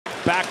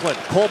Backlund.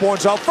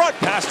 Colborne's out front.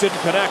 Pass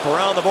didn't connect.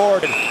 Around the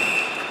board.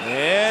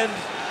 And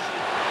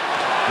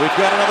we've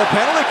got another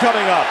penalty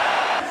coming up.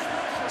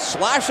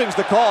 Slashing's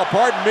the call,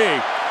 pardon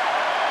me.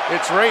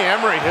 It's Ray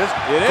Emery. His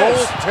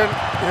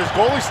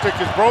goalie stick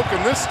is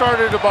broken. This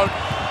started about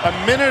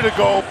a minute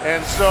ago,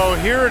 and so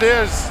here it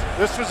is.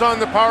 This was on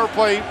the power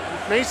play.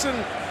 Mason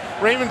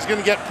Raymond's going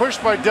to get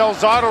pushed by Del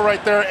Zotto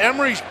right there.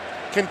 Emery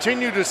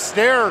continued to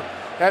stare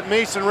at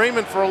Mason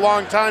Raymond for a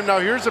long time. Now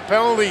here's a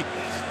penalty.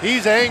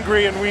 He's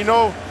angry, and we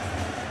know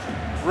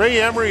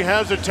Ray Emery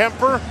has a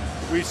temper.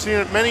 We've seen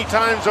it many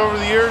times over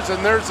the years,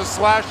 and there's a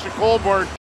slash to Colborne.